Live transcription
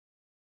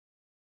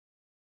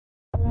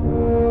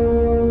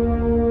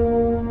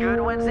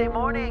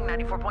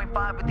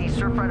4.5 with the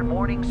Surfrider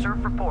warning. Surf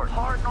report.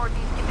 Hard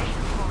northeast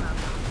conditions blowing up.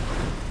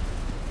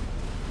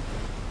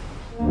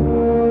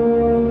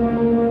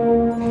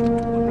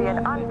 Be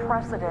an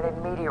unprecedented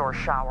meteor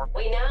shower.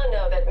 We now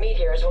know that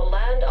meteors will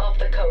land off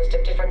the coast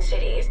of different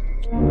cities.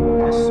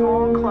 A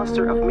small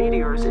cluster of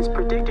meteors is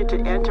predicted to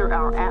enter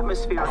our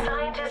atmosphere.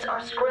 Scientists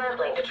are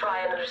scrambling to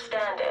try and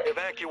understand it.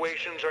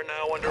 Evacuations are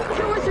now underway.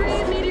 2 or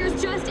 3 meteors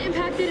just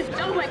impacted.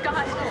 Oh my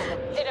god.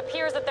 It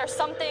appears that there's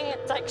something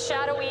like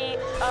shadowy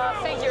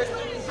figures.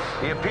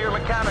 They appear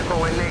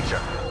mechanical in nature.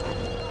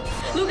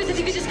 Lucas, if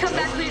you could just come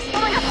back, please. Oh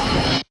my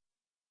god.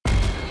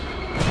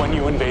 When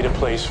you invade a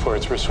place for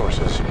its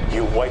resources,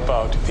 you wipe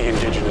out the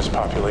indigenous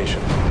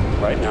population.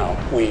 Right now,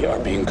 we are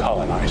being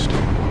colonized.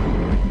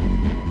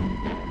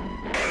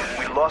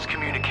 We lost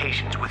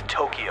communications with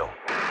Tokyo,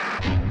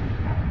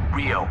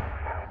 Rio,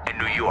 and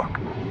New York.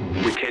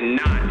 We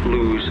cannot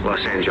lose Los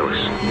Angeles.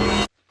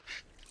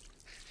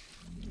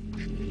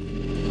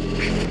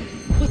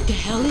 What the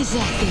hell is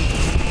that thing?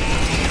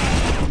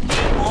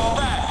 Fall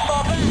back!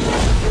 Fall back!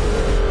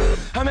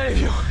 How many of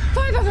you?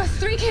 5 of us,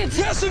 3 kids.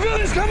 We got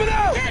civilians coming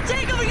out! Can't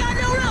take them, we got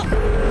no room!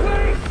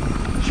 Wait!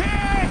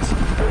 Kids!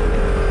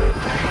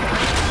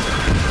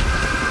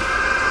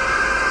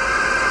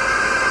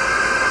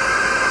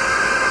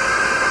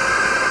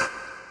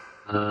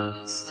 The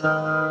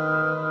sun's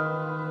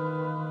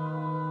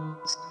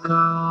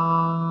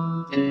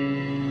going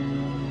down.